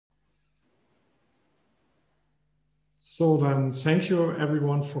So then, thank you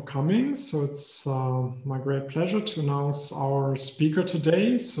everyone for coming. So it's my great pleasure to announce our speaker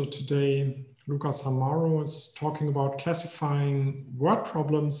today. So today, Luca San Mauro is talking about classifying word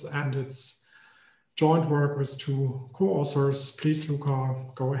problems and its joint work with two co-authors. Please, Luca,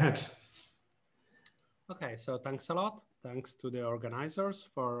 go ahead. Okay, so thanks a lot. Thanks to the organizers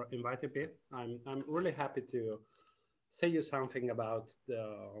for inviting me. I'm really happy to say you something about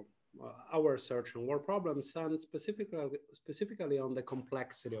our research on word problems and specifically on the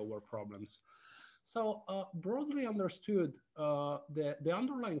complexity of word problems. So broadly understood, the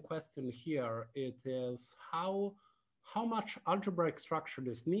underlying question here, it is how much algebraic structure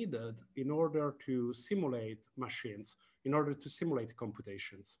is needed in order to simulate machines, in order to simulate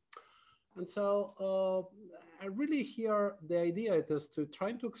computations. And so really here, the idea is to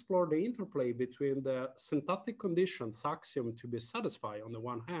try to explore the interplay between the syntactic conditions axiom to be satisfied on the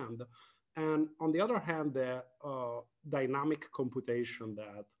one hand, and on the other hand, the dynamic computation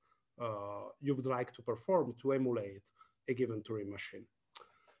that you would like to perform to emulate a given Turing machine.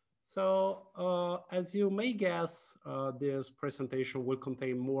 So as you may guess, this presentation will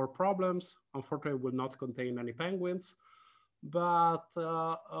contain more problems. Unfortunately, it will not contain any penguins. But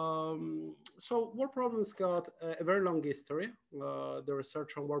so word problems got a very long history. The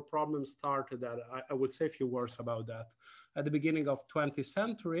research on word problems started at, I would say a few words about that, at the beginning of 20th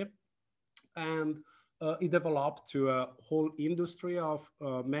century. And it developed to a whole industry of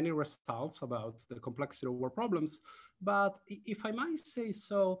many results about the complexity of word problems. But if I might say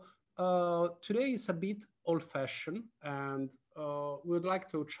so, today is a bit old-fashioned, and we would like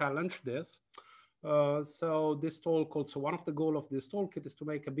to challenge this. So this talk, also one of the goals of this talk is to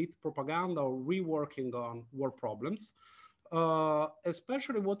make a bit propaganda or reworking on word problems.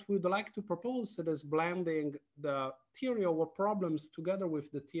 Especially what we'd like to propose is blending the theory of word problems together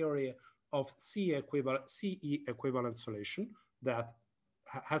with the theory of CE equivalent solution that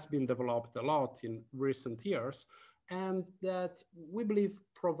has been developed a lot in recent years, and that we believe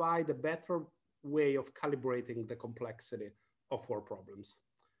provide a better way of calibrating the complexity of word problems.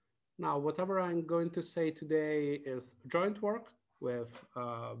 Now, whatever I'm going to say today is joint work with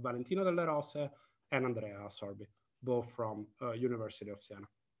Valentino Delle Rose and Andrea Sorbi, both from University of Siena.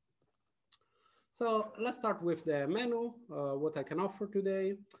 So let's start with the menu, what I can offer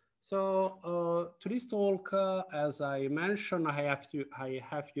today. So to this talk, as I mentioned, I have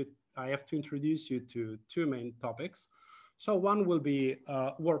to introduce you to two main topics. So one will be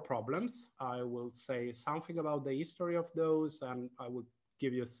word problems. I will say something about the history of those, and I will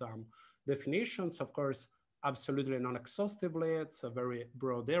give you some definitions, of course, absolutely non-exhaustively. It's a very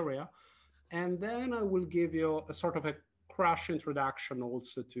broad area. And then I will give you a sort of a crash introduction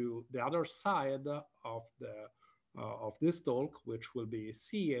also to the other side of this talk, which will be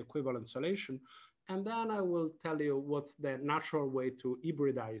CE equivalent solution. And then I will tell you what's the natural way to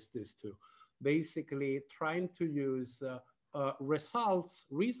hybridize these two. Basically trying to use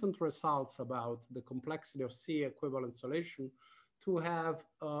recent results about the complexity of CE equivalent solution to have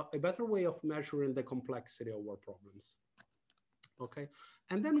a better way of measuring the complexity of word problems. Okay,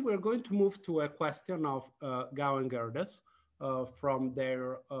 and then we're going to move to a question of Gao and Gerdes from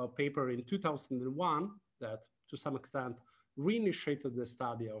their paper in 2001 that to some extent reinitiated the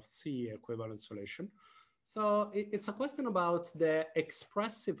study of CE equivalent solution. So it's a question about the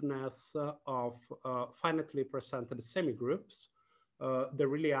expressiveness of finitely presented semigroups. They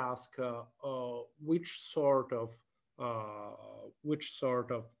really ask which sort of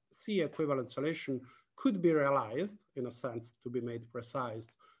CE equivalent solution could be realized, in a sense, to be made precise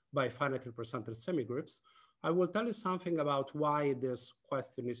by finitely presented semigroups. I will tell you something about why this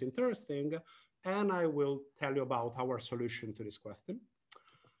question is interesting, and I will tell you about our solution to this question.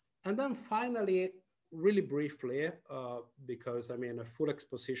 And then finally, really briefly, because I mean, a full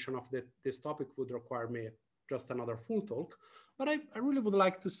exposition of this topic would require me just another full talk, but I really would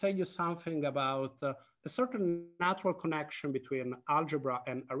like to say you something about a certain natural connection between algebra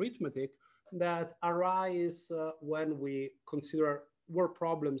and arithmetic that arise when we consider word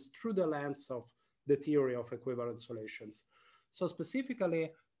problems through the lens of the theory of equivalent solutions. So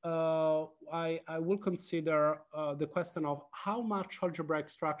specifically, I will consider the question of how much algebraic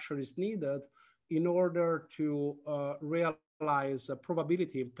structure is needed in order to realize a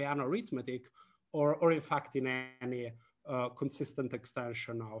probability in piano arithmetic, or in fact in any consistent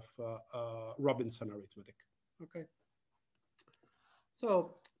extension of Robinson arithmetic. Okay.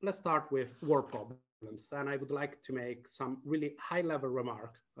 So let's start with word problems, and I would like to make some really high-level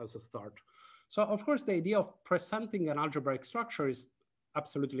remark as a start. So of course, the idea of presenting an algebraic structure is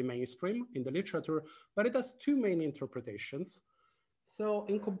absolutely mainstream in the literature, but it has two main interpretations. So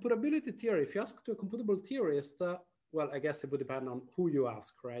in computability theory, if you ask to a computable theorist, well, I guess it would depend on who you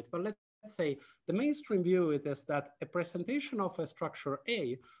ask, right? But let's say the mainstream view it is that a presentation of a structure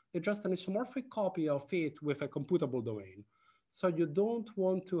A is just an isomorphic copy of it with a computable domain. So you don't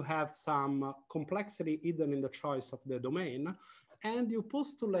want to have some complexity hidden in the choice of the domain. And you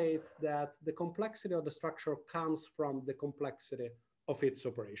postulate that the complexity of the structure comes from the complexity of its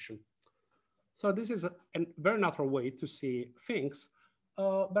operation. So this is a very natural way to see things.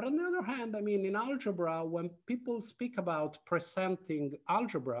 But on the other hand, I mean, in algebra, when people speak about presenting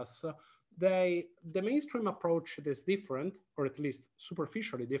algebras, the mainstream approach is different, or at least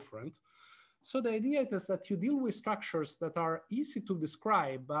superficially different. So the idea is that you deal with structures that are easy to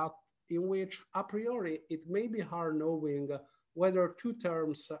describe, but in which a priori it may be hard knowing whether two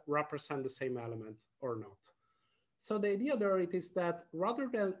terms represent the same element or not. So the idea there it is that rather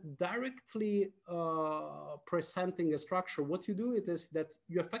than directly presenting a structure, what you do it is that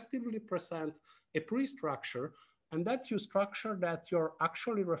you effectively present a pre-structure, and that you structure that you're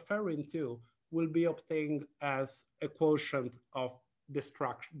actually referring to will be obtained as a quotient of the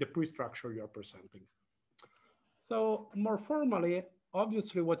structure, the pre-structure you're presenting. So more formally,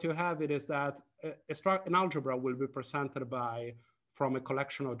 obviously what you have it is that an algebra will be presented from a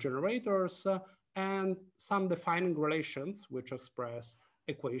collection of generators and some defining relations which express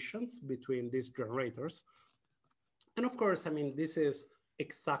equations between these generators. And of course, I mean, this is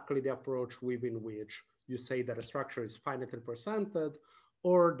exactly the approach within which you say that a structure is finitely presented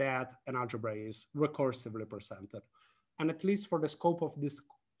or that an algebra is recursively presented. And at least for the scope of this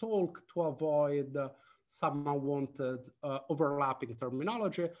talk, to avoid some unwanted overlapping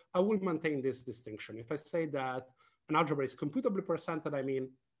terminology, I will maintain this distinction. If I say that an algebra is computably presented, I mean,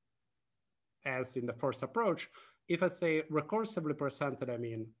 as in the first approach. If I say recursively presented, I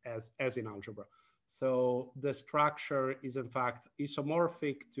mean as in algebra. So the structure is in fact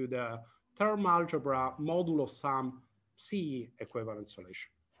isomorphic to the term algebra modulo some C equivalent solution.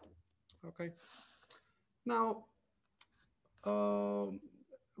 Okay. Now,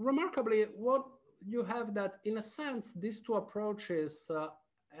 remarkably, what you have that in a sense, these two approaches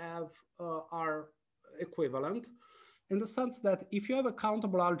are equivalent, in the sense that if you have a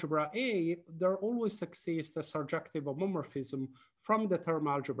countable algebra A, there always exists a surjective homomorphism from the term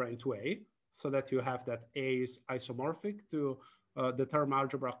algebra into A, so that you have that A is isomorphic to the term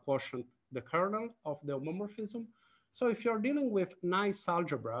algebra quotient, the kernel of the homomorphism. So if you're dealing with nice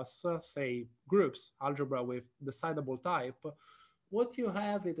algebras, say groups, algebra with decidable type, what you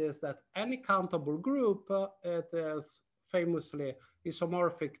have it is that any countable group, it is famously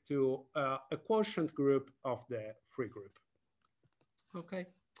isomorphic to a quotient group of the free group. Okay,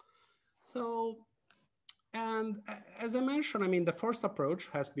 so, and as I mentioned, I mean, the first approach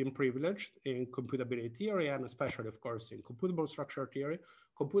has been privileged in computability theory, and especially, of course, in computable structure theory,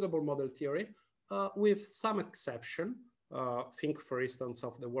 computable model theory, with some exception. Think, for instance,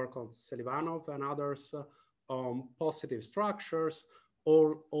 of the work of Selivanov and others on positive structures,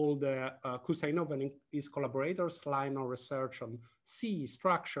 all the Kusainov and his collaborators line of research on C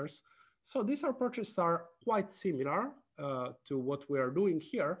structures. So these approaches are quite similar to what we are doing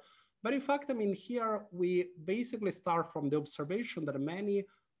here. But in fact, I mean, here we basically start from the observation that many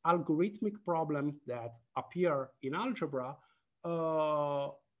algorithmic problems that appear in algebra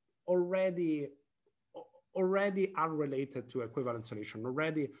already are related to equivalent solution,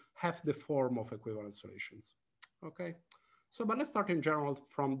 already have the form of equivalent solutions. Okay, so but let's start in general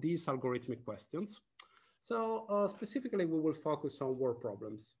from these algorithmic questions. So specifically, we will focus on word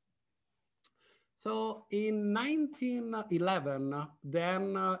problems. So in 1911,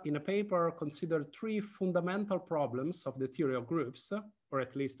 then in a paper considered three fundamental problems of the theory of groups, or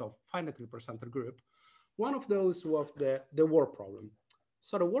at least of finitely presented group. One of those was the word problem.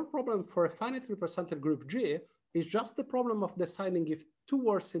 So the word problem for a finitely presented group G is just the problem of deciding if two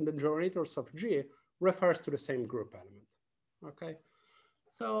words in the generators of G refers to the same group element, okay?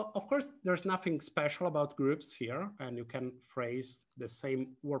 So of course, there's nothing special about groups here, and you can phrase the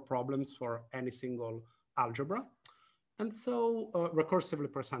same word problems for any single algebra. And so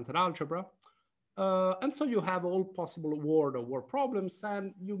recursively presented algebra. And so you have all possible word or word problems,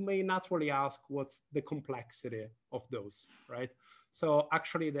 and you may naturally ask what's the complexity of those, right? So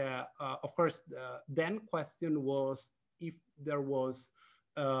actually, of course, the then question was if there was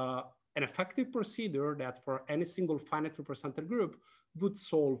an effective procedure that for any single finitely presented group would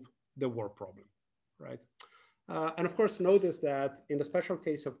solve the word problem, right? And of course, notice that in the special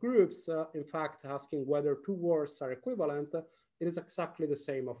case of groups, in fact, asking whether two words are equivalent, it is exactly the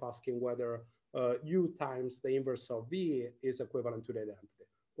same of asking whether U times the inverse of V is equivalent to the identity.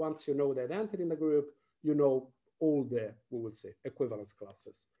 Once you know the identity in the group, you know all the, we would say, equivalence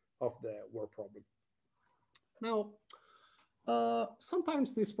classes of the word problem. Now,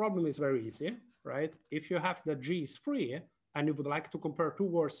 sometimes this problem is very easy, right? If you have the G is free and you would like to compare two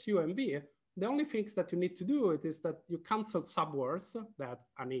words U and V, the only things that you need to do is that you cancel subwords that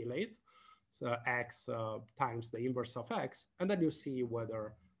annihilate, so X times the inverse of X, and then you see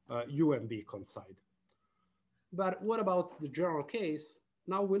whether U and V coincide. But what about the general case?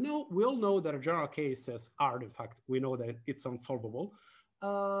 Now we all know that general cases are, in fact, we know that it's unsolvable.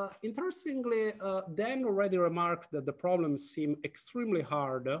 Interestingly, Dan already remarked that the problems seem extremely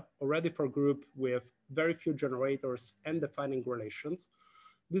hard already for a group with very few generators and defining relations.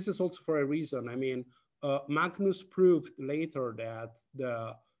 This is also for a reason. I mean, Magnus proved later that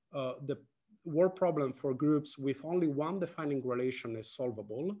the word problem for groups with only one defining relation is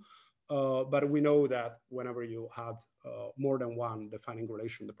solvable. But we know that whenever you have more than one defining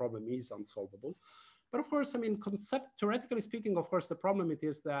relation, the problem is unsolvable. But of course, I mean, theoretically speaking, of course, the problem it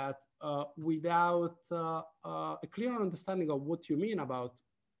is that without a clear understanding of what you mean about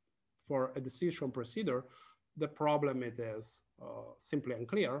for a decision procedure, the problem it is simply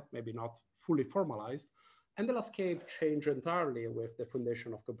unclear, maybe not fully formalized, and the landscape changed entirely with the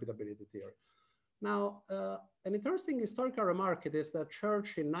foundation of computability theory. Now, an interesting historical remark is that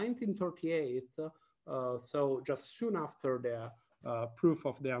Church in 1938, so just soon after the proof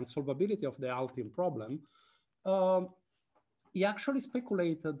of the unsolvability of the Altin problem, he actually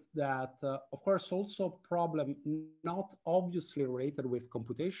speculated that, of course, also problem not obviously related with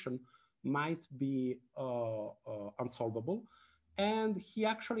computation might be unsolvable. And he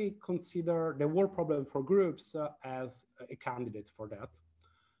actually considered the word problem for groups as a candidate for that.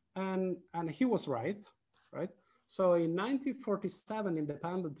 And he was right? So in 1947,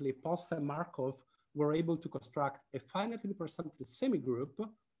 independently, Post and Markov were able to construct a finitely percentage semigroup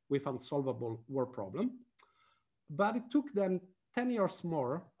with unsolvable word problem. But it took them 10 years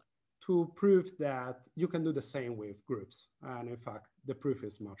more to prove that you can do the same with groups. And in fact, the proof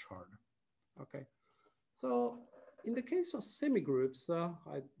is much harder. Okay, so in the case of semigroups,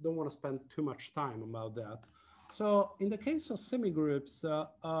 I don't want to spend too much time about that. So in the case of semigroups,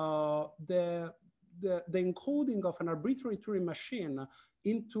 the encoding of an arbitrary Turing machine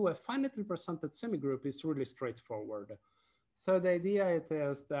into a finitely percented semigroup is really straightforward. So the idea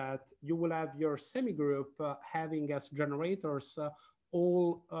is that you will have your semigroup having as generators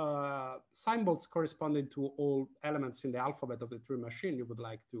all symbols corresponding to all elements in the alphabet of the Turing machine you would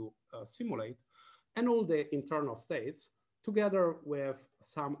like to simulate, and all the internal states, together with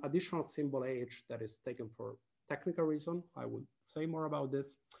some additional symbol H that is taken for technical reason. I would say more about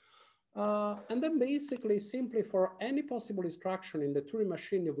this. And then basically, simply for any possible instruction in the Turing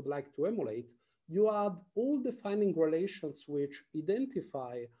machine you would like to emulate, you add all defining relations which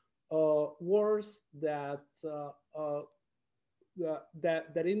identify words that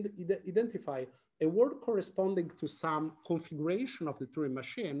identify a word corresponding to some configuration of the Turing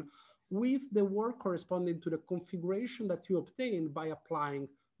machine with the word corresponding to the configuration that you obtain by applying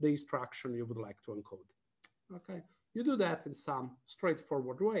the instruction you would like to encode. Okay, you do that in some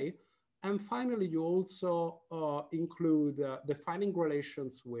straightforward way. And finally, you also include defining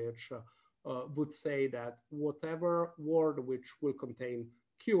relations which would say that whatever word which will contain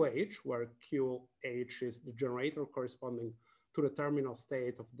QH, where QH is the generator corresponding to the terminal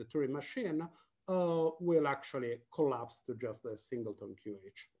state of the Turing machine, will actually collapse to just a singleton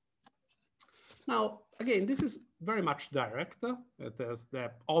QH. Now, again, this is very much direct. It is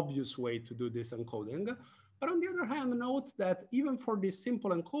the obvious way to do this encoding. But on the other hand, note that even for this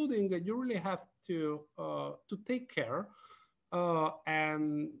simple encoding, you really have to take care.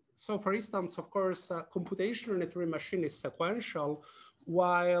 And so, for instance, of course, computation in a Turing machine is sequential,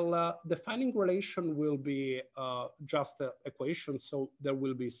 while defining relation will be just an equation, so there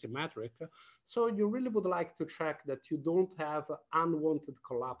will be symmetric. So you really would like to check that you don't have unwanted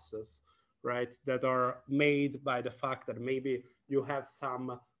collapses, right, that are made by the fact that maybe you have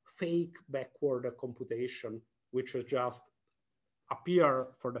some fake backward computation, which is just appear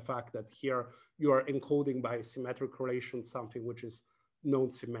for the fact that here you are encoding by symmetric relation something which is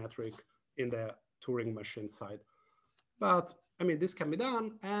non-symmetric in the Turing machine side. But I mean, this can be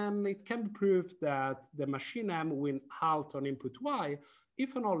done, and it can be proved that the machine M will halt on input Y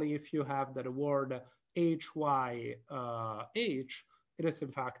if and only if you have that word HYH, it is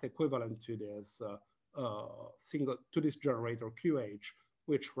in fact equivalent to this this generator QH,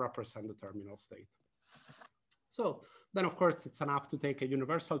 which represent the terminal state. So then, of course, it's enough to take a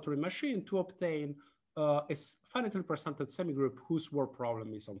universal Turing machine to obtain a finitely percented semigroup whose word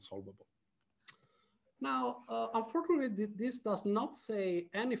problem is unsolvable. Now, unfortunately, this does not say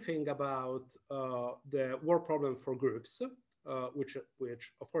anything about the word problem for groups, which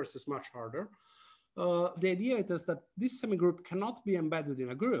of course is much harder. The idea is that this semigroup cannot be embedded in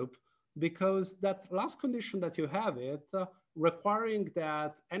a group because that last condition that you have it requiring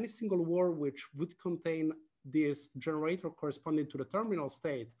that any single word which would contain this generator corresponding to the terminal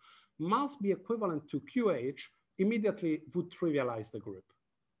state must be equivalent to QH immediately would trivialize the group,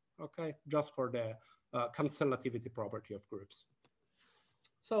 okay? Just for the cancellativity property of groups.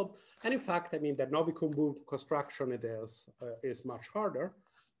 So, and in fact, I mean, the Novikov construction it is much harder,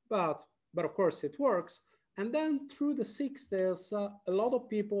 but of course it works. And then through the 60s, a lot of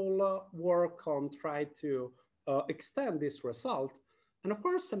people work on try to extend this result. And of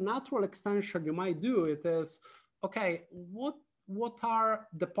course, a natural extension you might do it is, okay, what are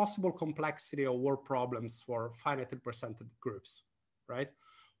the possible complexity of word problems for finitely presented groups, right?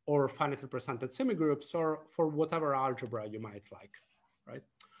 Or finitely presented semigroups, or for whatever algebra you might like, right?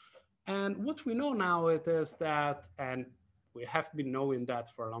 And what we know now it is that, and we have been knowing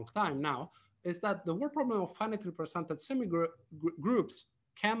that for a long time now, is that the word problem of finitely presented semigroups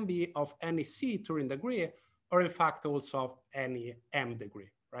can be of any C Turing degree, or in fact also of any M degree,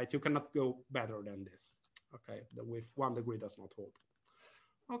 right? You cannot go better than this, okay? With 1 degree does not hold.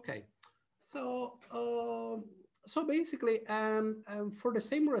 Okay, so so basically, and for the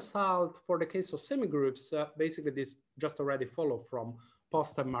same result for the case of semigroups, basically this just already follow from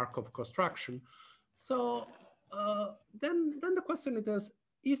post and Markov construction. So then the question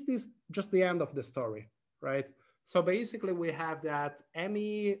is this just the end of the story, right? So basically we have that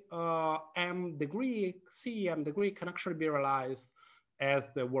any M degree, C M degree can actually be realized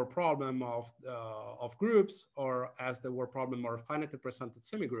as the word problem of groups, or as the word problem of finitely presented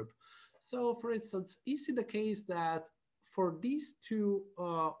semigroup. So for instance, is it the case that for these two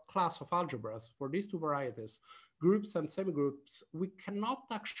class of algebras, for these two varieties, groups and semigroups, we cannot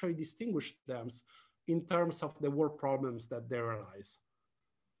actually distinguish them in terms of the word problems that they realize?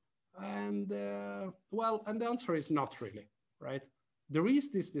 And well, and the answer is not really, right? There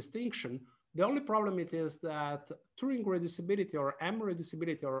is this distinction. The only problem it is that Turing reducibility or M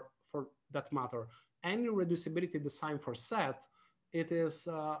reducibility, or for that matter, any reducibility designed for set, it is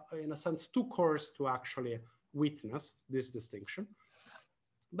in a sense too coarse to actually witness this distinction.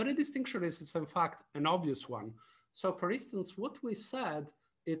 But a distinction is in fact an obvious one. So for instance, what we said,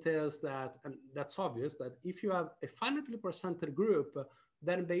 it is that, and that's obvious, that if you have a finitely presented group,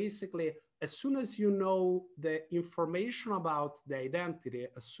 then basically, as soon as you know the information about the identity,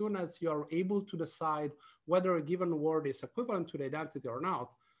 as soon as you are able to decide whether a given word is equivalent to the identity or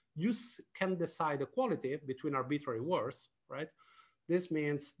not, you can decide equality between arbitrary words, right? This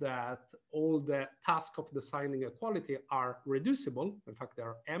means that all the tasks of deciding equality are reducible. In fact, they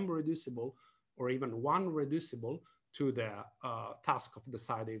are M reducible, or even 1 reducible to the task of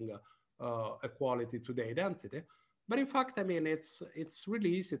deciding equality to the identity. But in fact, I mean, it's really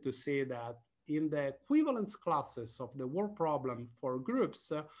easy to see that in the equivalence classes of the word problem for groups,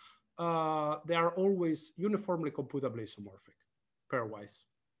 they are always uniformly computably isomorphic, pairwise,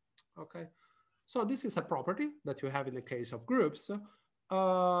 okay? So this is a property that you have in the case of groups.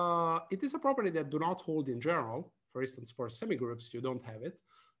 It is a property that do not hold in general. For instance, for semigroups, you don't have it.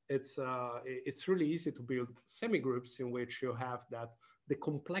 It's really easy to build semigroups in which you have that the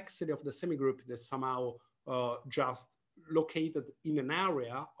complexity of the semigroup is somehow just located in an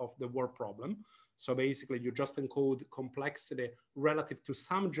area of the word problem. So basically, you just encode complexity relative to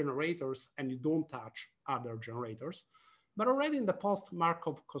some generators and you don't touch other generators. But already in the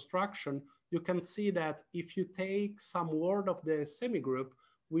post-Markov construction, you can see that if you take some word of the semigroup,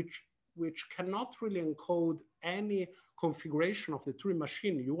 which cannot really encode any configuration of the Turing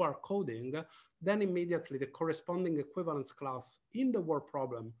machine you are coding, then immediately the corresponding equivalence class in the word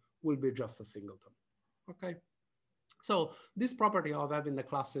problem will be just a singleton, okay? So this property of having the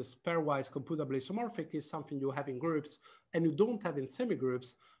classes pairwise computably isomorphic is something you have in groups and you don't have in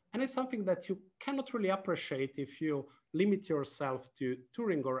semigroups. And it's something that you cannot really appreciate if you limit yourself to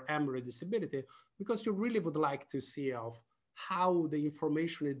Turing or M reducibility, because you really would like to see of how the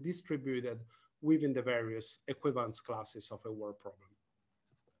information is distributed within the various equivalence classes of a word problem.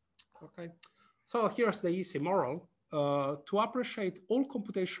 Okay, so here's the easy moral. To appreciate all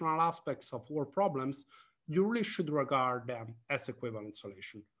computational aspects of word problems, you really should regard them as equivalent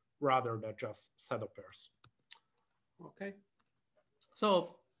solution rather than just set of pairs. Okay,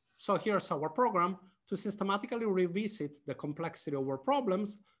 so here's our program to systematically revisit the complexity of word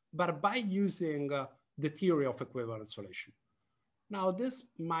problems, but by using the theory of equivalent solution. Now, this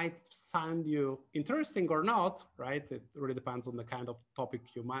might sound you interesting or not, right? It really depends on the kind of topic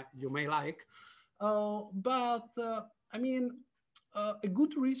you may like. I mean, a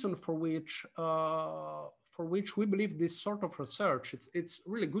good reason for for which we believe this sort of research, it's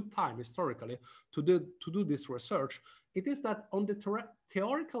really good time historically to do this research. It is that on the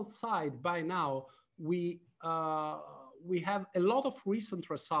theoretical side, by now, we have a lot of recent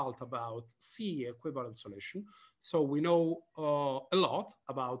result about CE equivalent solution. So we know a lot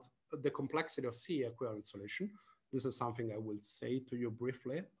about the complexity of CE equivalent solution. This is something I will say to you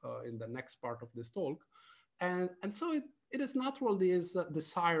briefly in the next part of this talk. And so it is natural, this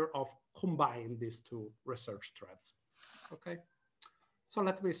desire of combining these two research threads, okay? So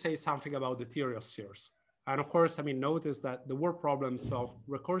let me say something about the theory of series. And of course, I mean, notice that the word problems of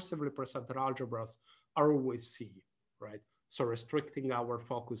recursively presented algebras are always CE, right? So restricting our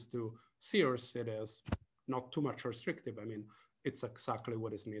focus to series, it is not too much restrictive. I mean, it's exactly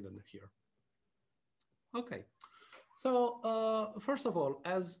what is needed here. Okay, so first of all,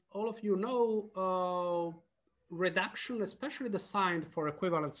 as all of you know, reduction, especially the sign for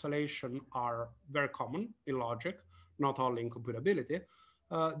equivalent solution, are very common in logic, not only in computability.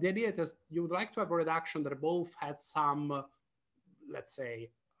 The idea is you would like to have a reduction that both had some, let's say,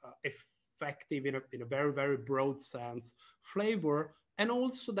 effective in a very, very broad sense flavor, and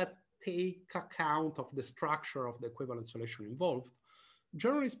also that take account of the structure of the equivalent solution involved.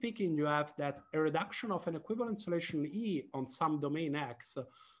 Generally speaking, you have that a reduction of an equivalent solution E on some domain X,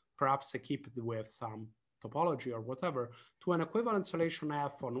 perhaps equipped with some topology or whatever, to an equivalent solution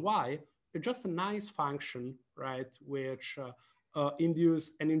F on Y, is just a nice function, right, which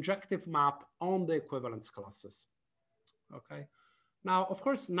induce an injective map on the equivalence classes, okay? Now, of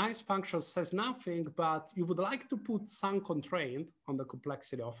course, nice function says nothing, but you would like to put some constraint on the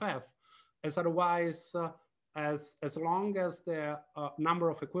complexity of F, as otherwise, as long as the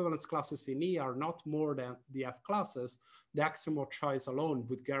number of equivalence classes in E are not more than the F classes, the axiom of choice alone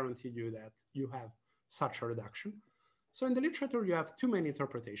would guarantee you that you have such a reduction. So in the literature, you have two main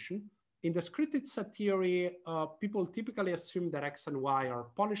interpretations. In the scripted set theory, people typically assume that X and Y are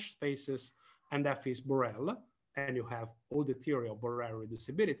Polish spaces and F is Borel, and you have all the theory of Borel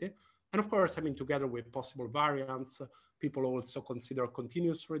reducibility. And of course, I mean, together with possible variants, people also consider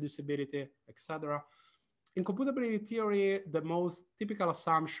continuous reducibility, etc. In computability theory, the most typical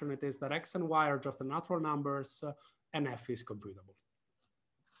assumption it is that X and Y are just natural numbers and F is computable.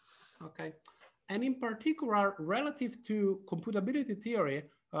 Okay. And in particular, relative to computability theory,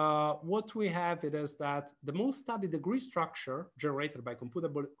 what we have it is that the most studied degree structure generated by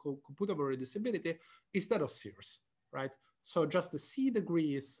computable reducibility is that of series, right? So just the C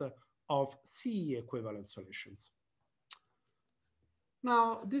degrees of CE equivalent solutions.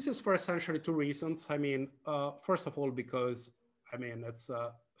 Now, this is for essentially two reasons. I mean, first of all, because, I mean, it's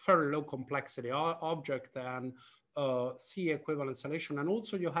a very low complexity object and C equivalent solution. And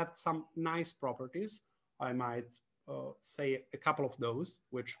also you have some nice properties. I might say a couple of those,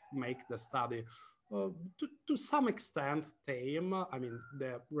 which make the study to some extent tame. I mean,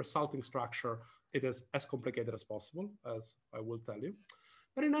 the resulting structure, it is as complicated as possible, as I will tell you.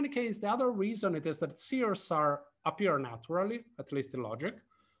 But in any case, the other reason it is that series appear naturally, at least in logic.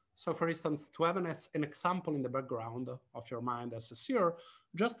 So for instance, to have an example in the background of your mind as a seer,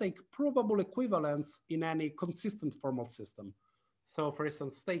 just take provable equivalence in any consistent formal system. So for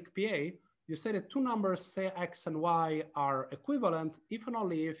instance, take PA, you say that two numbers, say X and Y, are equivalent if and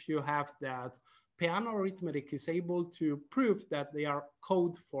only if you have that Peano arithmetic is able to prove that they are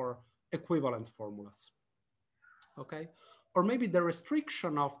code for equivalent formulas, okay? Or maybe the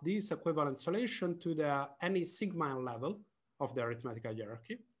restriction of this equivalent solution to any sigma level of the arithmetic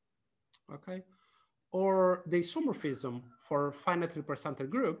hierarchy, okay? Or the isomorphism for finitely presented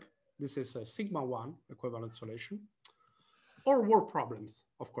group, this is a sigma 1 equivalent solution. Or word problems,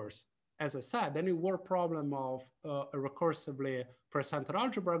 of course. As I said, any word problem of a recursively presented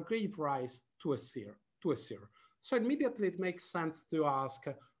algebra gave rise to a seer. So immediately it makes sense to ask,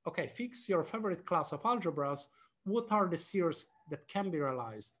 okay, fix your favorite class of algebras. What are the seers that can be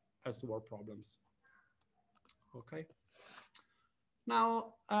realized as the word problems? Okay.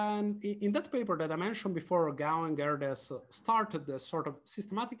 Now, in that paper that I mentioned before, Gao and Gerdes started the sort of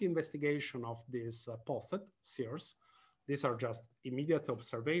systematic investigation of these poset seers. These are just immediate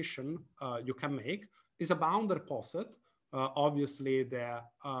observation you can make. Is a bounded poset, obviously the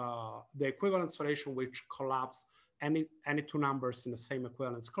equivalent solution which collapse any two numbers in the same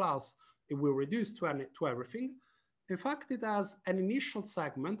equivalence class, it will reduce to everything. In fact, it has an initial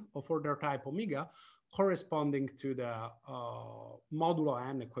segment of order type omega corresponding to the modulo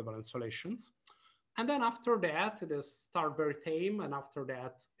n equivalent solutions. And then after that, it is start very tame, and after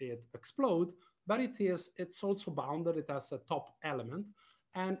that, it explodes. But it's also bounded. It has a top element.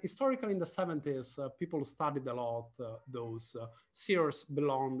 And historically, in the 70s, people studied a lot those seers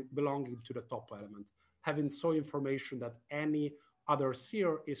belonging to the top element. having so information that any other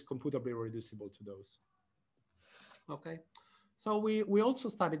seer is computably reducible to those. Okay, so we also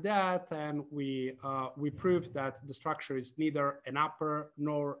studied that, and we proved that the structure is neither an upper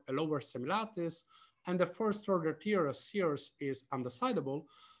nor a lower semilattice, and the first order tier of seers is undecidable.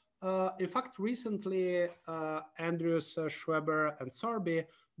 In fact, recently, Andrews, Schweber, and Sorby,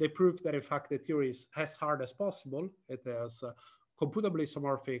 they proved that in fact the theory is as hard as possible. It is computably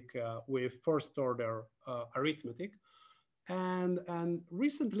isomorphic with first order arithmetic. And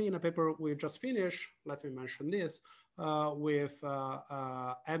recently in a paper we just finished, let me mention this, with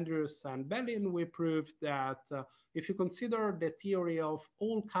Andrews and Bellin, we proved that if you consider the theory of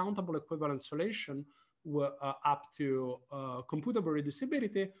all countable equivalent solution up to computable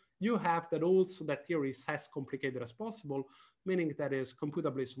reducibility, you have that also that theory is as complicated as possible, meaning that is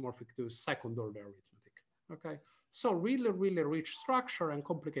computably isomorphic to second order arithmetic. Okay, so really, really rich structure and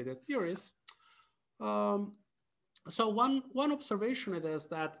complicated theories. So one observation it is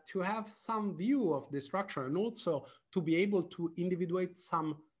that to have some view of the structure and also to be able to individuate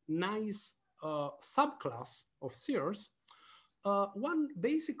some nice subclass of seers, one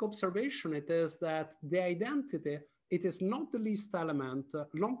basic observation it is that the identity, it is not the least element,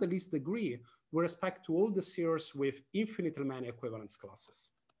 not the least degree with respect to all the seers with infinitely many equivalence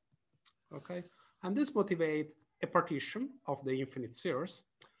classes. Okay, and this motivates a partition of the infinite seers.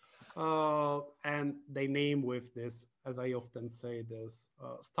 And they name with this, as I often say, this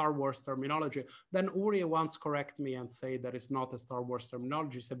Star Wars terminology. Then Uri once correct me and say that it's not a Star Wars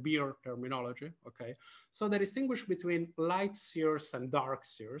terminology, it's a beer terminology, okay? So they distinguish between light seers and dark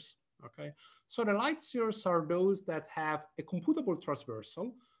seers, okay? So the light seers are those that have a computable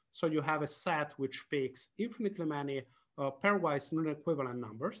transversal. So you have a set which picks infinitely many pairwise non-equivalent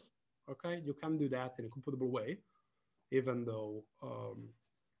numbers, okay? You can do that in a computable way, even though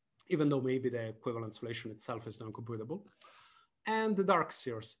maybe the equivalent solution itself is non-computable. And the dark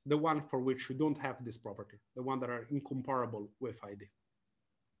seers, the one for which you don't have this property, the one that are incomparable with ID.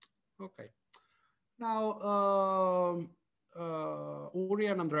 Okay. Now, Uri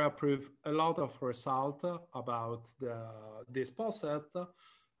and Andrea prove a lot of result about this poset.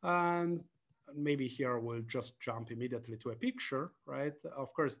 And maybe here we'll just jump immediately to a picture, right?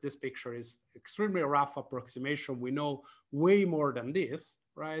 Of course, this picture is extremely rough approximation. We know way more than this,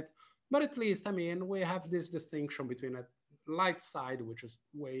 right? But at least, I mean, we have this distinction between a light side, which is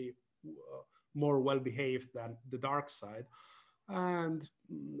way more well-behaved than the dark side. And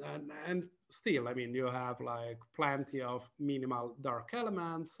still, I mean, you have like plenty of minimal dark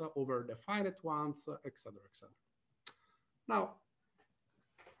elements over the finite ones, et cetera, et cetera. Now,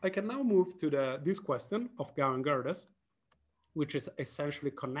 I can now move to this question of Gauss-Gerdes, which is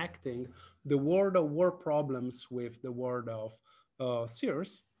essentially connecting the world of word problems with the world of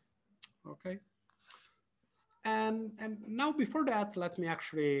seers. Okay. And now before that, let me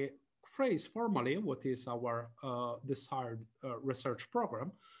actually phrase formally what is our desired research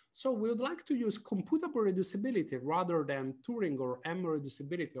program. So we would like to use computable reducibility rather than Turing or M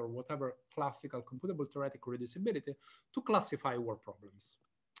reducibility or whatever classical computable theoretic reducibility to classify word problems.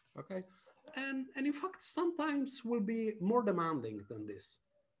 Okay, and in fact, sometimes will be more demanding than this.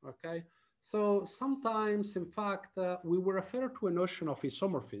 Okay, so sometimes, in fact, we will refer to a notion of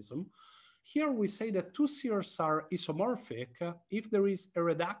isomorphism. Here we say that two seers are isomorphic if there is a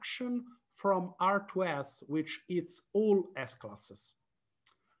reduction from R to S, which is all S classes.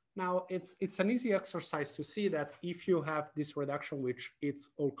 Now, it's an easy exercise to see that if you have this reduction, which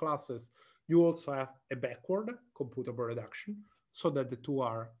it's all classes, you also have a backward computable reduction, so that the two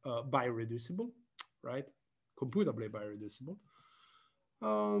are bireducible, right? Computably bireducible.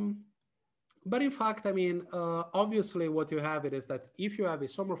 But in fact, I mean, obviously what you have it is that if you have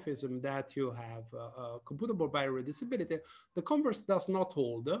isomorphism that you have computable bireducibility, the converse does not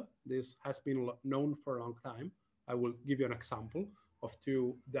hold. This has been known for a long time. I will give you an example of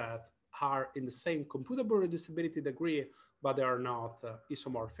two that are in the same computable reducibility degree, but they are not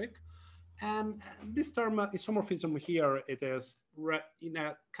isomorphic. And this term isomorphism here, it is in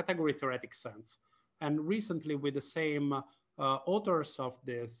a category theoretic sense. And recently with the same authors of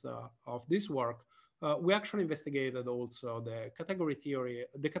this work, we actually investigated also the category theory,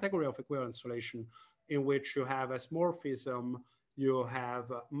 the category of equivalent solution in which you have isomorphism, you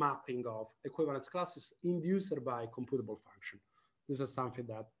have mapping of equivalence classes induced by computable function. This is something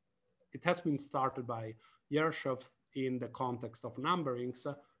that it has been started by Yershov in the context of numberings,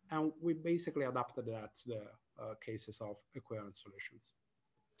 and we basically adapted that to the cases of equivalent solutions.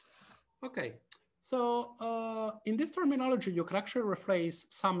 Okay, so in this terminology, you can actually replace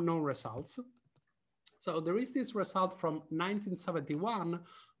some known results. So there is this result from 1971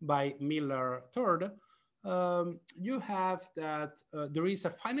 by Miller III, you have that there is a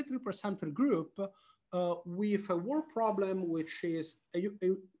finitely represented group with a word problem, which is a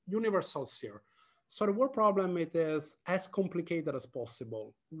universal sphere. So the word problem, it is as complicated as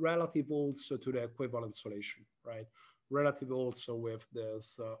possible, relative also to the equivalent solution, right? Relative also with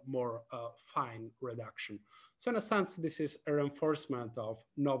this more fine reduction. So in a sense, this is a reinforcement of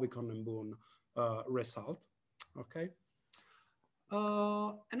Novikov and Boone result, okay?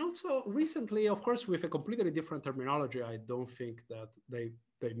 And also recently, of course, with a completely different terminology, I don't think that they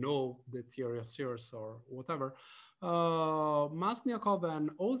know the theory of series or whatever. Masniakov and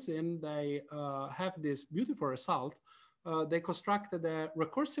Ozin, they have this beautiful result. They constructed a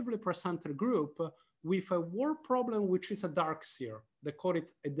recursively presented group with a word problem, which is a dark sphere. They call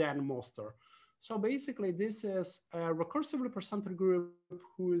it a Dan Monster. So basically, this is a recursively presented group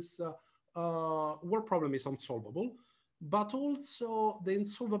whose word problem is unsolvable, but also the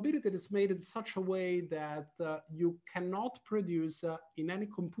insolvability is made in such a way that you cannot produce in any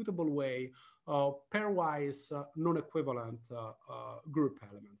computable way pairwise non-equivalent group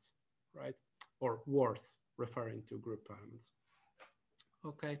elements, right? Or words referring to group elements.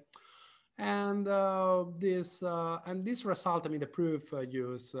 Okay. And this result, I mean, the proof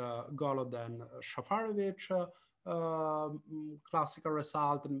use Golod and Shafarevich classical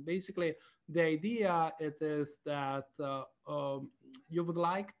result. And basically, the idea it is that you would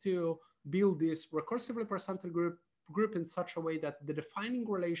like to build this recursively presented group in such a way that the defining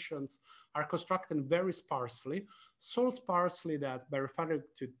relations are constructed very sparsely, so sparsely that by referring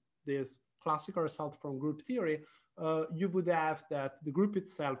to this classical result from group theory, you would have that the group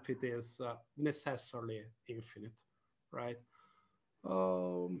itself, it is necessarily infinite, right?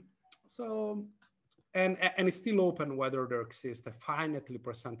 And it's still open whether there exists a finitely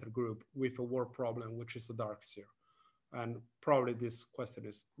presented group with a word problem, which is a dark sphere. And probably this question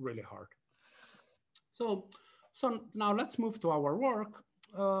is really hard. So now let's move to our work.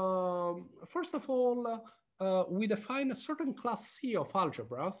 First of all, we define a certain class C of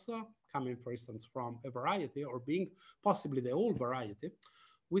algebras, coming, for instance, from a variety or being possibly the whole variety.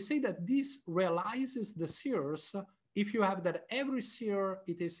 We say that this realizes the spheres if you have that every sphere,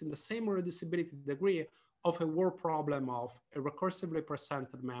 it is in the same reducibility degree of a word problem of a recursively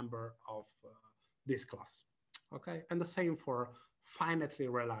presented member of this class, okay? And the same for finitely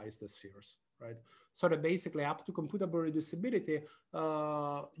realized spheres, right? So that basically up to computable reducibility,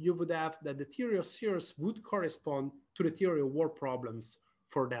 you would have that the theory of spheres would correspond to the theory of word problems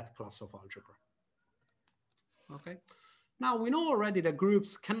for that class of algebra, okay? Now we know already that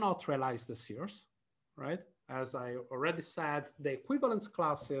groups cannot realize the spheres, right? As I already said, the equivalence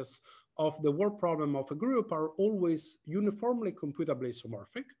classes of the word problem of a group are always uniformly computably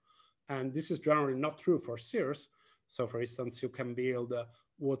isomorphic. And this is generally not true for spheres. So for instance, you can build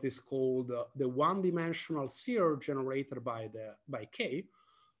what is called the one-dimensional sphere generated by K.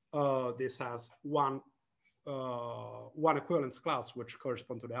 This has one equivalence class, which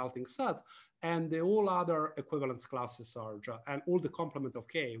corresponds to the halting set. And the all other equivalence classes are, and all the complement of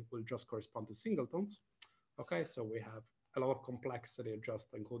K will just correspond to singletons. Okay, so we have a lot of complexity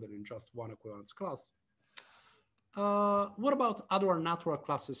just encoded in just one equivalence class. What about other natural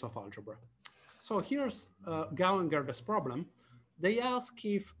classes of algebra? So here's Gauengerde's problem. They ask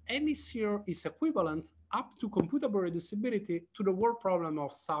if any sphere is equivalent up to computable reducibility to the word problem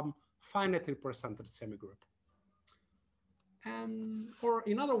of some finitely presented semigroup. And, or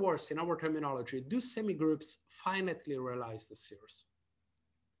in other words, in our terminology, do semigroups finitely realize the spheres?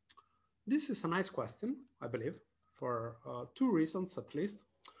 This is a nice question, I believe, for two reasons at least.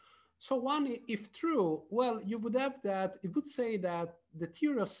 So one, if true, well, you would have that, it would say that the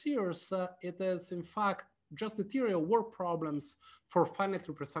theory of spheres, it is in fact just the theory of word problems for finitely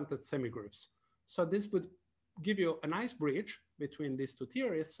represented semigroups. So this would give you a nice bridge between these two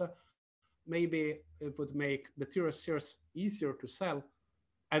theories. Maybe it would make the theory of spheres easier to sell.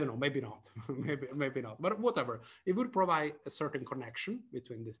 I don't know, maybe not, maybe not, but whatever. It would provide a certain connection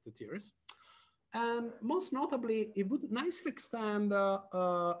between these two theories. And most notably, it would nicely extend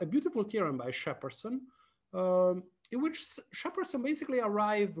a beautiful theorem by Shepperson, in which Shepperson basically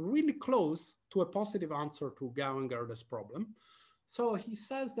arrived really close to a positive answer to Gauengerde's problem. So he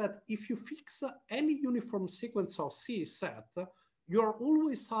says that if you fix any uniform sequence of C set, you are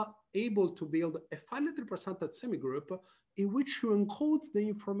always able to build a finitely represented semigroup in which you encode the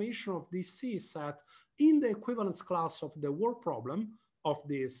information of this C set in the equivalence class of the word problem of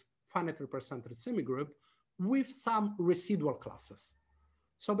this finitely represented semigroup with some residual classes.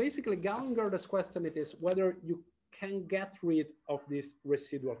 So basically, Gauengerde's question it is whether you can get rid of these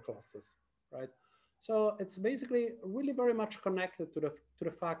residual classes, right? So it's basically really very much connected to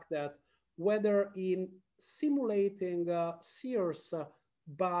the fact that whether in simulating series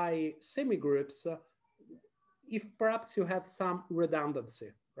by semigroups, if perhaps you have some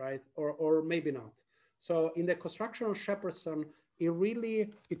redundancy, right? Or maybe not. So in the construction of Shepardson,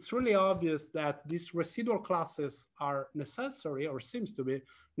 it's really obvious that these residual classes are necessary, or seems to be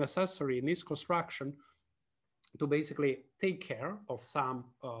necessary in this construction, to basically take care of some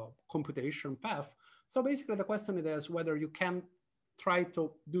computation path. So basically the question is whether you can try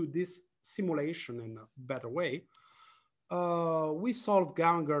to do this simulation in a better way. We solve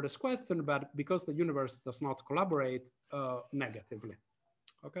Gauss-Gerdes question, but because the universe does not collaborate, negatively.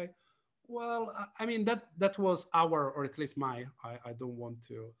 Okay. Well, I mean, that was our, or at least my, I don't want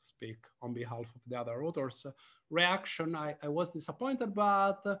to speak on behalf of the other authors, reaction. I was disappointed,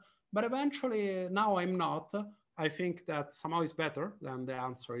 but eventually now I'm not. I think that somehow is better than the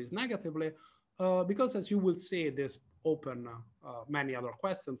answer is negatively, because as you will see, this open many other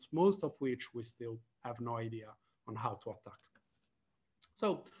questions, most of which we still have no idea on how to attack.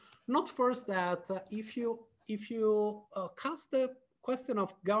 So note first that if you cast the question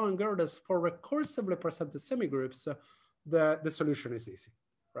of Gauss-Gerdes for recursively presented semigroups, the solution is easy,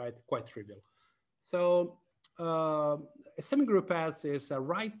 right? Quite trivial. So a semigroup S is a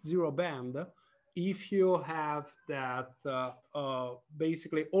right zero band if you have that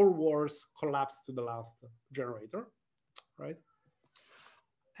basically all wars collapse to the last generator, right?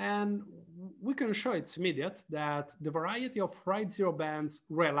 And we can show it's immediate that the variety of right zero bands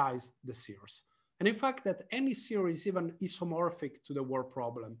realize the series. And in fact, that any series is even isomorphic to the word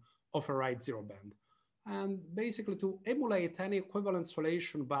problem of a right zero band. And basically to emulate any equivalent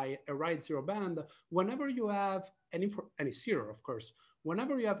solution by a right zero band, whenever you have any series, of course,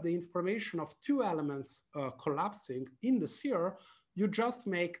 whenever you have the information of two elements collapsing in the series, you just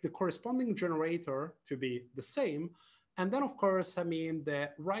make the corresponding generator to be the same. And then, of course, I mean, the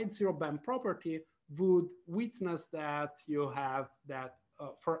right zero band property would witness that you have that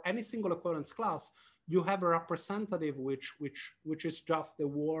for any single equivalence class, you have a representative which is just the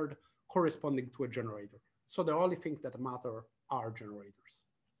word corresponding to a generator. So the only thing that matter are generators.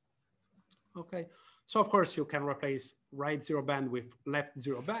 Okay, so of course you can replace right zero band with left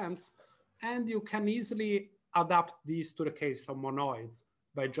zero bands, and you can easily adapt these to the case of monoids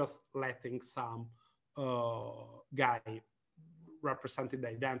by just letting some guy representing the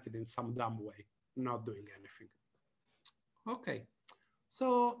identity in some dumb way, not doing anything. Okay,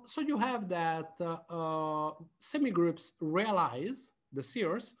 so you have that semigroups realize the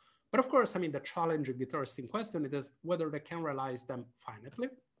series, but of course, I mean, the challenging, interesting question is whether they can realize them finitely.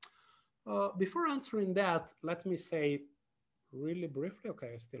 Before answering that, let me say really briefly,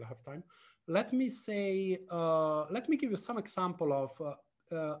 okay, I still have time. Let me say, let me give you some example of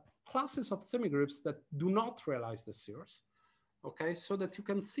classes of semigroups that do not realize the series, okay? So that you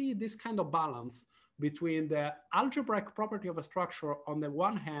can see this kind of balance between the algebraic property of a structure on the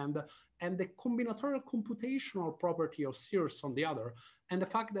one hand and the combinatorial computational property of series on the other, and the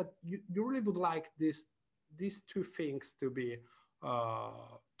fact that you really would like these two things to be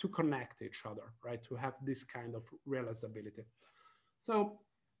to connect each other, right? To have this kind of realizability. So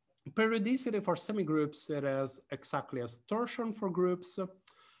periodicity for semigroups, it is exactly as torsion for groups.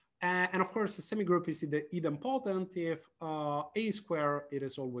 And of course, a semigroup is idempotent if A square, it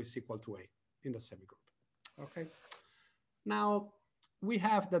is always equal to A in the semigroup, okay? Now, we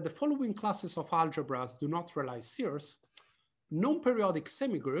have that the following classes of algebras do not realize series. Non-periodic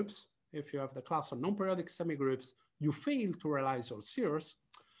semigroups, if you have the class of non-periodic semigroups, you fail to realize all series,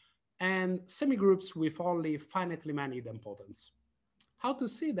 and semigroups with only finitely many idempotents. How to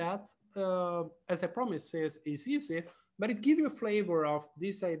see that, as I promised, is easy, but it gives you a flavor of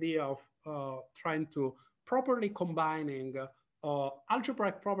this idea of trying to properly combining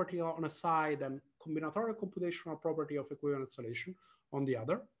algebraic property on a side and combinatorial computational property of equivalent solution on the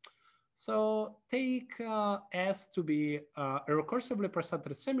other. So take S to be a recursively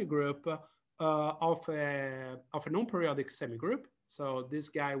presented semigroup of a non-periodic semigroup. So this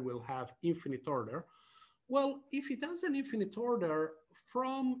guy will have infinite order. Well, if it has an infinite order,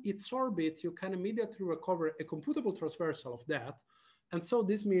 from its orbit, you can immediately recover a computable transversal of that. And so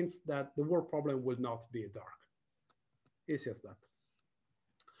this means that the word problem will not be dark. Easy as that.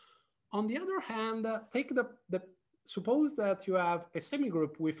 On the other hand, take suppose that you have a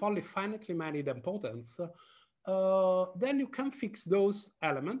semigroup with only finitely many idempotents, then you can fix those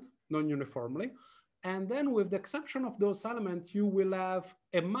elements non-uniformly. And then with the exception of those elements, you will have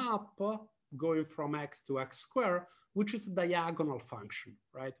a map going from X to X squared, which is a diagonal function,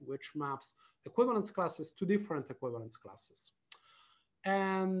 right? Which maps equivalence classes to different equivalence classes.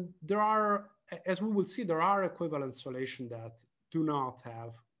 And there are, as we will see, there are equivalent solutions that do not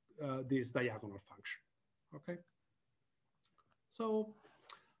have this diagonal function. Okay. So,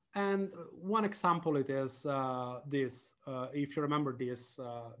 and one example it is this. If you remember this,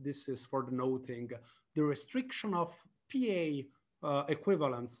 this is for denoting the restriction of PA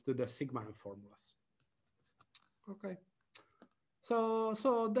equivalents to the sigma n formulas. Okay.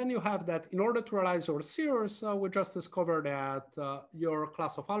 So then you have that in order to realize your series, we just discovered that your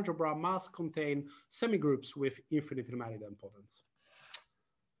class of algebra must contain semigroups with infinite limit idempotence.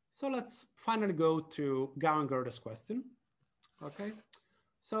 So let's finally go to Gauss-Gerdes question. Okay.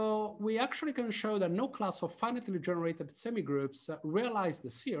 So we actually can show that no class of finitely generated semigroups realize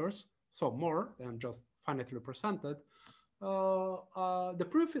the series, so more than just finitely represented. The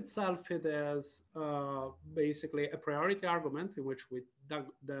proof itself, it is basically a priority argument in which we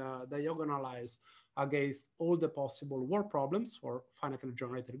diagonalize against all the possible word problems for finitely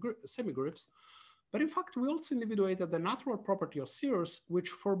generated semigroups. But in fact, we also individuated the natural property of series, which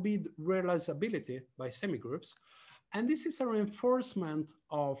forbid realizability by semigroups. And this is a reinforcement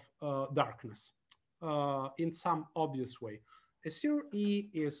of darkness in some obvious way. A series E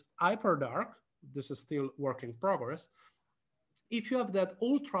is hyperdark. This is still work in progress. If you have that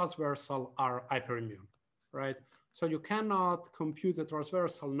all transversal are hyperimmune, right? So you cannot compute the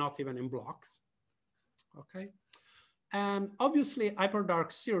transversal, not even in blocks, okay? And obviously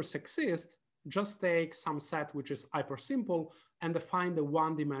hyperdark series exist. Just take some set which is hypersimple and define the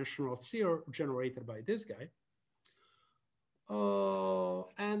one-dimensional series generated by this guy.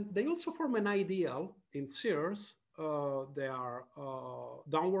 And they also form an ideal in series. They are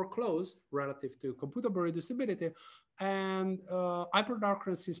downward closed relative to computable reducibility, and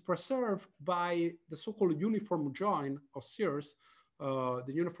hyperdarkness is preserved by the so-called uniform join of series.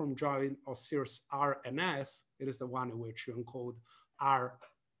 The uniform join of series R and S, it is the one in which you encode R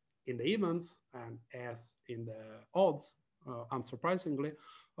in the evens and S in the odds, unsurprisingly.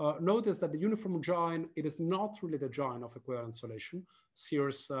 Notice that the uniform join, it is not really the join of equivalent solution.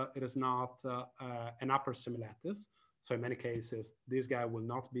 Series, it is not an upper semilattice. So in many cases, this guy will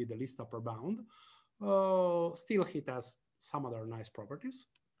not be the least upper bound. Still, it has some other nice properties.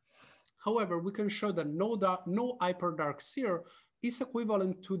 However, we can show that no hyperdark series is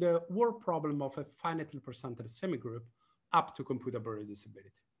equivalent to the word problem of a finitely represented semigroup up to computable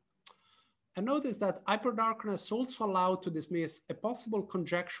reducibility. And notice that hyperdarkness also allowed to dismiss a possible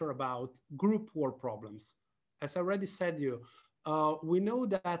conjecture about group word problems. As I already said to you, we know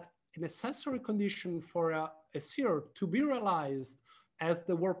that a necessary condition for a series to be realized as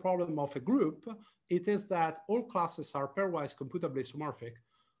the word problem of a group, it is that all classes are pairwise computably isomorphic.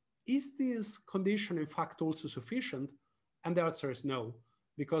 Is this condition in fact also sufficient? And the answer is no,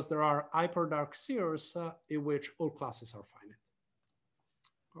 because there are hyperdark series in which all classes are finite.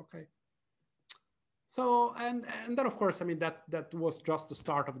 Okay. So, and then of course, I mean, that was just the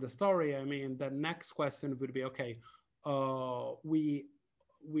start of the story. I mean, the next question would be, okay, we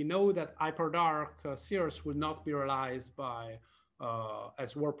know that hyperdark series will not be realized by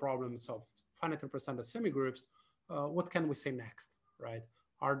as word problems of finitely represented semigroups. What can we say next, right?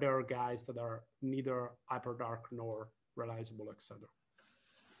 Are there guys that are neither hyperdark nor realizable, etc.?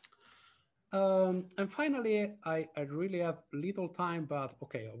 And finally, I really have little time, but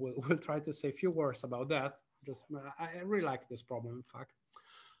okay, we'll try to say a few words about that. Just I really like this problem, in fact.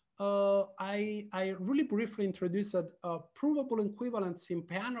 I really briefly introduced provable equivalence in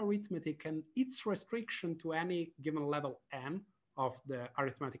Peano arithmetic and its restriction to any given level n of the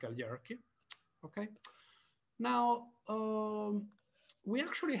arithmetical hierarchy. Okay. Now, we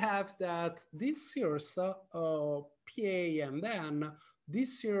actually have that these series, PA and N,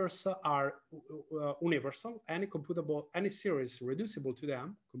 these series are universal. Any series reducible to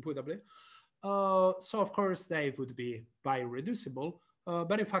them computably. So of course they would be bireducible,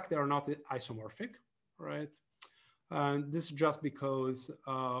 but in fact they are not isomorphic, right? And this is just because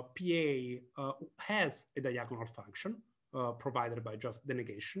PA has a diagonal function provided by just the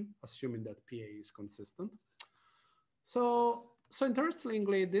negation, assuming that PA is consistent. So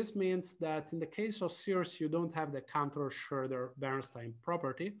interestingly, this means that in the case of series, you don't have the Cantor-Schroeder-Bernstein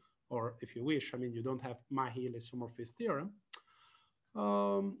property, or if you wish, I mean, you don't have Mahil isomorphism theorem.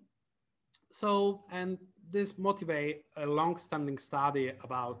 And this motivates a long-standing study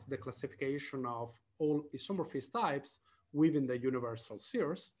about the classification of all isomorphist types within the universal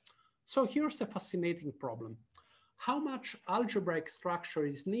series. So here's a fascinating problem. How much algebraic structure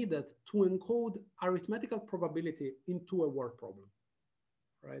is needed to encode arithmetical probability into a word problem,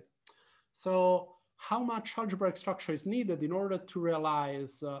 right? So how much algebraic structure is needed in order to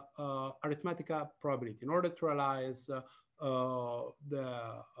realize arithmetical probability, in order to realize the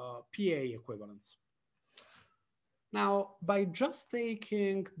PA equivalence? Now, by just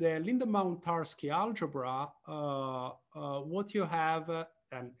taking the Lindenbaum-Tarski algebra, what you have,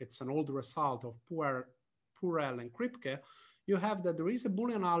 and it's an old result of Purell and Kripke, you have that there is a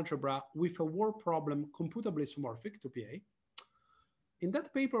Boolean algebra with a word problem computably isomorphic to PA. In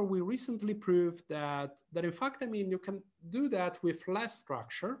that paper, we recently proved that in fact, I mean, you can do that with less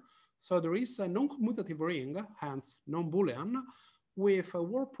structure. So there is a non-commutative ring, hence non-Boolean, with a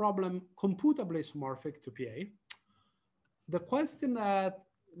word problem computably isomorphic to PA. The question that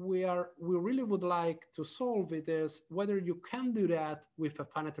we really would like to solve it is whether you can do that with a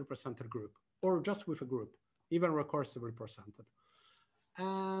finite represented group or just with a group, even recursively represented.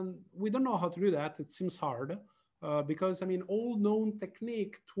 And we don't know how to do that. It seems hard because I mean, all known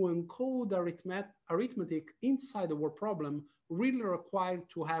technique to encode arithmetic inside the word problem really require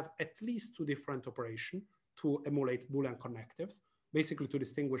to have at least two different operations to emulate Boolean connectives, basically to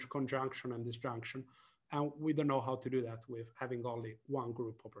distinguish conjunction and disjunction. And we don't know how to do that with having only one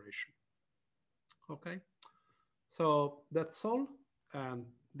group operation. Okay, so that's all. And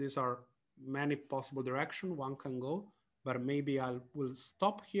these are many possible directions one can go, but maybe I will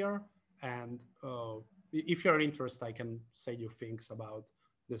stop here. And if you're interested, I can say you things about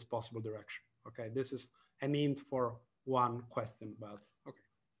this possible direction. Okay, this is an hint for one question, but okay,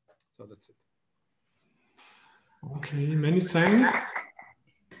 so that's it. Okay, many thanks.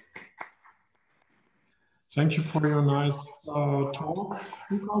 Thank you for your nice talk,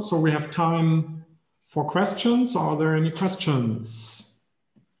 Luca. So we have time for questions. Are there any questions?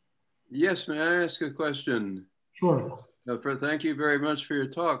 Yes, may I ask a question? Sure. Thank you very much for your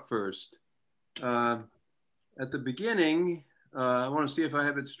talk first. At the beginning, I want to see if I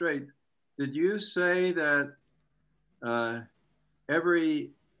have it straight. Did you say that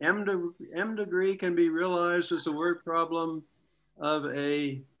every M degree can be realized as a word problem of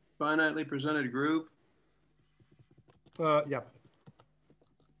a finitely presented group? Yeah.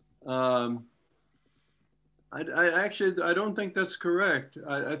 I don't think that's correct.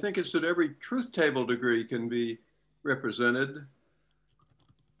 I think it's that every truth table degree can be represented.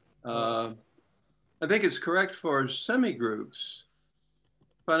 I think it's correct for semigroups,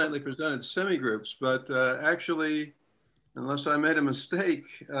 finitely presented semigroups, but actually, unless I made a mistake,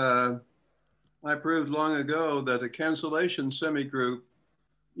 I proved long ago that a cancellation semigroup,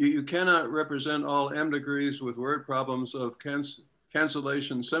 you cannot represent all M degrees with word problems of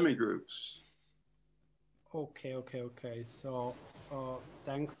cancellation semigroups. Okay. So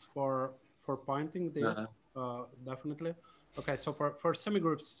thanks for pointing this. Definitely. Okay, so for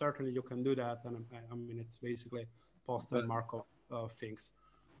semigroups, certainly you can do that, and I mean it's basically Postel Markov things,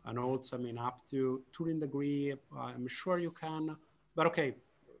 and also I mean up to Turing degree, I'm sure you can. But okay,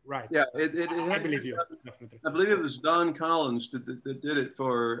 right. Yeah, I believe you definitely. I believe it was Don Collins that did it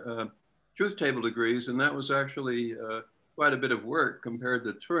for truth table degrees, and that was actually quite a bit of work compared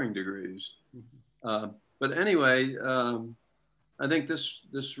to Turing degrees. Mm-hmm. But anyway, I think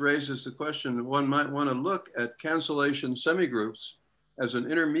this raises the question, one might want to look at cancellation semigroups as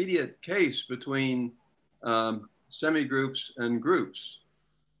an intermediate case between semigroups and groups.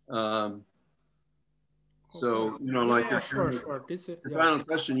 So, you know, like sure. The final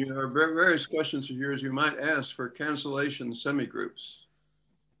question, you have various questions of yours you might ask for cancellation semigroups.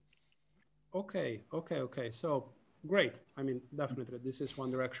 Okay. So great. I mean, definitely, this is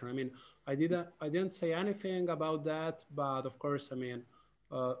one direction. I mean, I didn't say anything about that, but of course, I mean,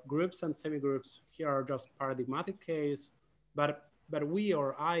 groups and semigroups here are just paradigmatic case. But we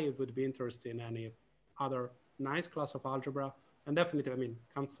or I would be interested in any other nice class of algebra, and definitely, I mean,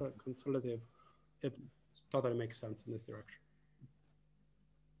 consolidative, it totally makes sense in this direction.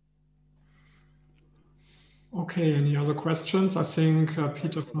 Okay, any other questions? I think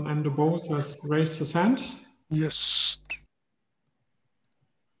Peter von Ende Bose has raised his hand. Yes.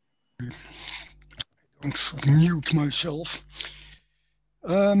 I don't mute myself.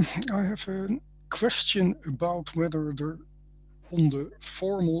 I have a question about whether there, on the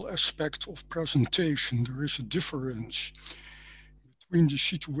formal aspect of presentation, there is a difference between the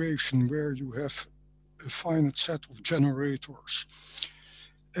situation where you have a finite set of generators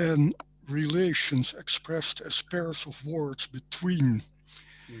and relations expressed as pairs of words between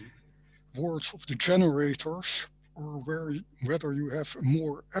words of the generators, or whether you have a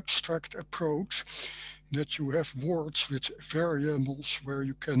more abstract approach that you have words with variables where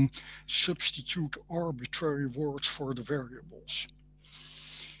you can substitute arbitrary words for the variables.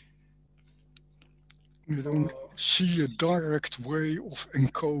 We don't see a direct way of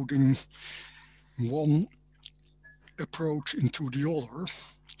encoding one approach into the other,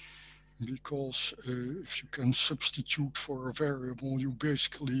 because if you can substitute for a variable, you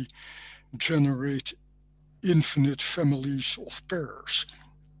basically generate infinite families of pairs.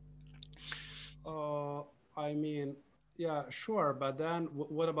 I mean, yeah, sure. But then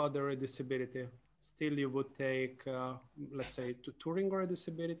what about the reducibility? Still, you would take, let's say, Turing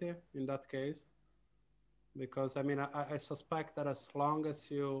reducibility in that case? Because I mean, I suspect that as long as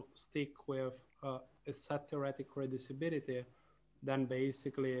you stick with a set theoretic reducibility, then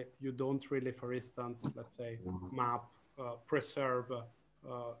basically you don't really, for instance, let's say, preserve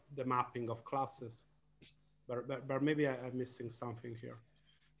the mapping of classes. But maybe I'm missing something here.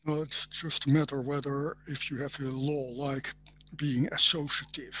 No, it's just a matter whether if you have a law like being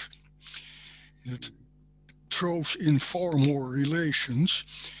associative, it throws in far more relations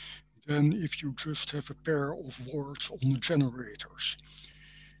than if you just have a pair of words on the generators,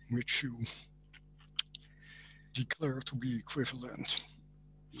 which you declare to be equivalent.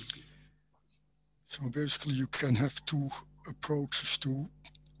 So basically you can have two approaches to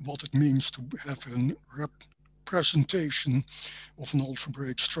what it means to have a representation of an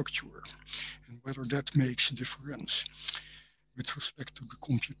algebraic structure and whether that makes a difference with respect to the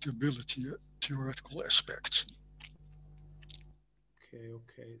computability theoretical aspects.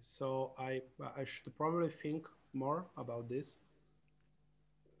 Okay. So I should probably think more about this.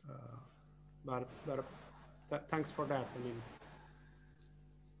 But thanks for that. I mean,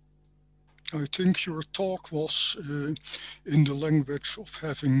 I think your talk was in the language of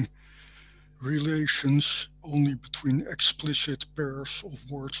having relations only between explicit pairs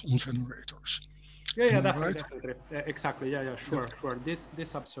of words on generators. Yeah, definitely. Exactly. Yeah, sure.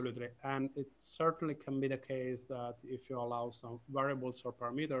 This absolutely. And it certainly can be the case that if you allow some variables or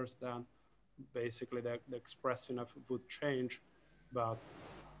parameters, then basically the expression of would change. But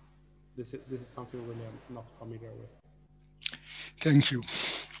this is something really I'm not familiar with. Thank you.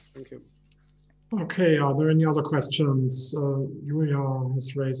 Thank you. Okay, are there any other questions? Julia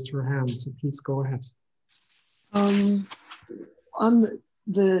has raised her hand, so please go ahead. On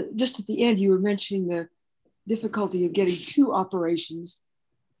just at the end, you were mentioning the difficulty of getting two operations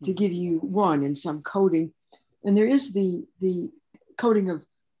to give you one in some coding. And there is the coding of,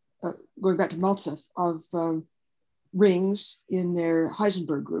 going back to Maltsev, of rings in their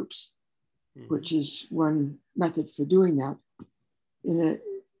Heisenberg groups, which is one method for doing that.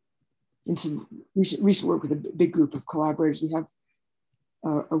 In some recent work with a big group of collaborators, we have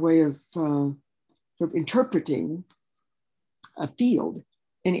a way of sort of interpreting a field,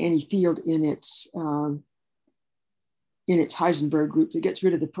 and any field in its Heisenberg group that gets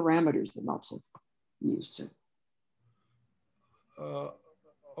rid of the parameters that Maltsev used. So.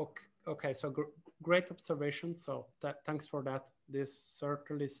 Okay, so great observation. So thanks for that. This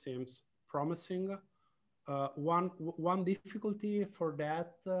certainly seems promising. One difficulty for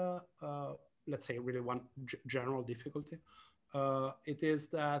that, let's say really one general difficulty, it is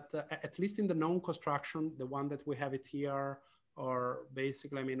that at least in the known construction, the one that we have it here, or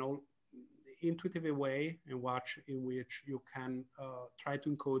basically, I mean, all intuitive way in which you can try to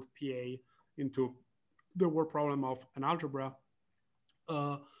encode PA into the word problem of an algebra.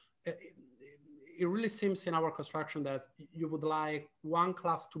 It really seems in our construction that you would like one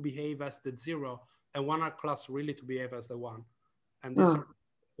class to behave as the 0 and one class really to behave as the 1. And these are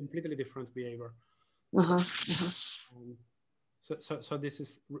completely different behavior. So this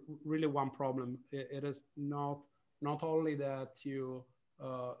is really one problem. It is not only that you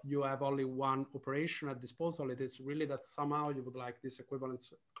have only one operation at disposal, it is really that somehow you would like these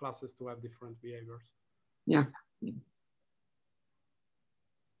equivalence classes to have different behaviors. Yeah.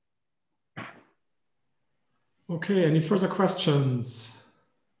 Okay, any further questions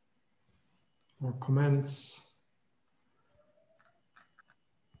or comments?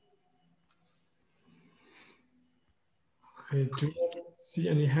 I do not see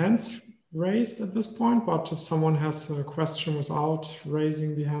any hands raised at this point, but if someone has a question without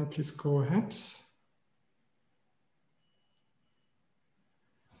raising the hand, please go ahead.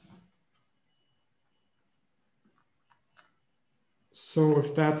 So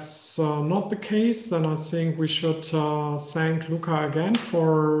if that's not the case, then I think we should thank Luca again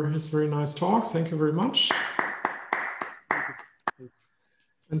for his very nice talk. Thank you very much.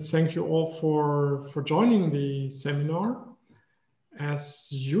 And thank you all for joining the seminar. As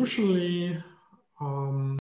usually,